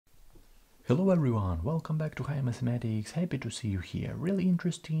Hello everyone, welcome back to Higher Mathematics. Happy to see you here. Really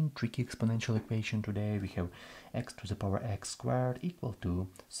interesting, tricky exponential equation today. We have x to the power x squared equal to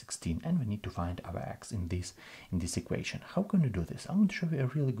 16, and we need to find our x in this equation. How can we do this? I'm going to show you a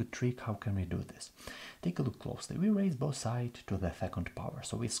really good trick. How can we do this? Take a look closely. We raise both sides to the second power,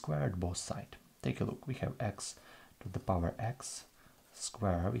 so we squared both sides. Take a look. We have x to the power x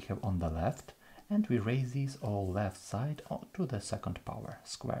squared. We have on the left. And we raise these all left side to the second power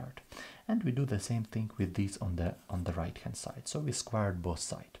squared, and we do the same thing with this on the right hand side, so we squared both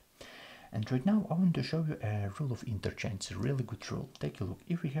sides. And right now I want to show you a rule of interchange, a really good rule. Take a look.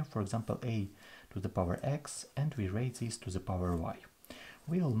 If we have, for example, a to the power x and we raise this to the power y,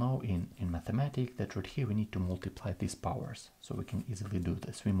 we all know in mathematics that right here we need to multiply these powers, so we can easily do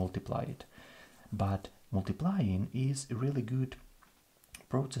this. We multiply it, but multiplying is a really good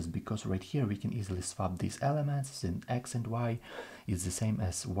process, because right here we can easily swap these elements, and x and y is the same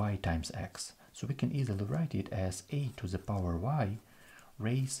as y times x, so we can easily write it as a to the power y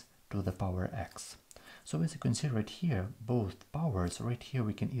raised to the power x. So as you can see right here, both powers right here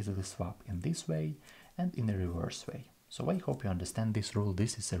we can easily swap in this way and in a reverse way. So I hope you understand this rule.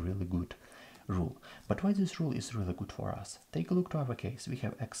 This is a really good rule. But why this rule is really good for us? Take a look to our case. We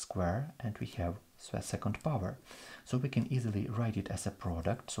have x squared and we have a second power, so we can easily write it as a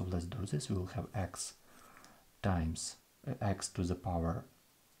product. So let's do this. We will have x times x to the power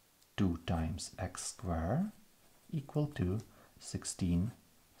 2 times x squared equal to 16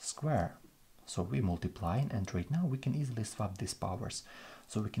 squared. So we multiply, and right now we can easily swap these powers,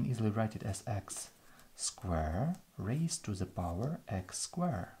 so we can easily write it as x squared raised to the power x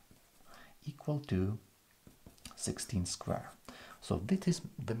squared equal to 16 squared. So this is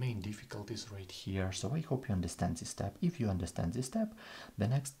the main difficulties right here. So I hope you understand this step. If you understand this step, the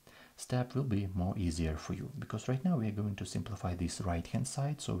next step will be more easier for you, because right now we are going to simplify this right hand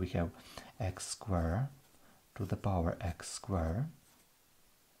side. So we have x squared to the power x squared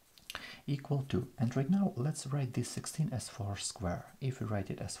equal to, and right now let's write this 16 as 4 squared. If we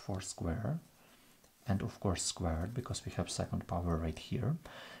write it as 4 squared, and of course squared because we have second power right here,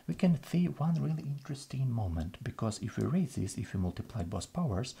 we can see one really interesting moment, because if we raise this, if we multiply both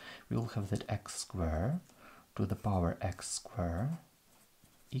powers, we will have that x squared to the power x squared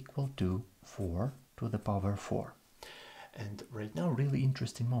equal to 4 to the power 4. And right now really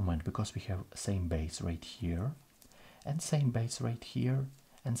interesting moment, because we have same base right here and same base right here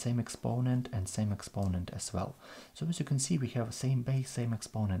and same exponent as well. So as you can see, we have same base, same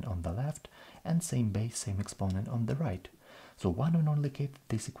exponent on the left, and same base, same exponent on the right. So one and only case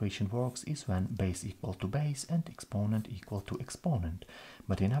this equation works is when base equal to base and exponent equal to exponent.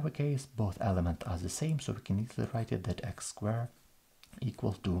 But in our case, both elements are the same, so we can easily write it that x squared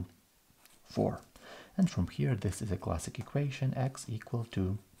equal to 4. And from here, this is a classic equation, x equal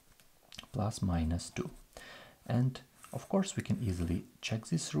to plus minus 2. And of course, we can easily check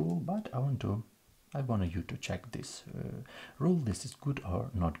this rule, but I want you to check this rule. This is good or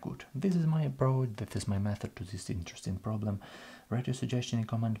not good. This is my approach. That is my method to this interesting problem. Write your suggestion in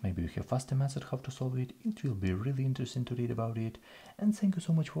comment. Maybe you have faster method how to solve it. It will be really interesting to read about it. And thank you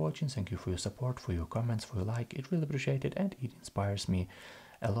so much for watching. Thank you for your support, for your comments, for your like. It really appreciate it, and it inspires me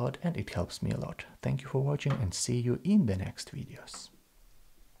a lot, and it helps me a lot. Thank you for watching, and see you in the next videos.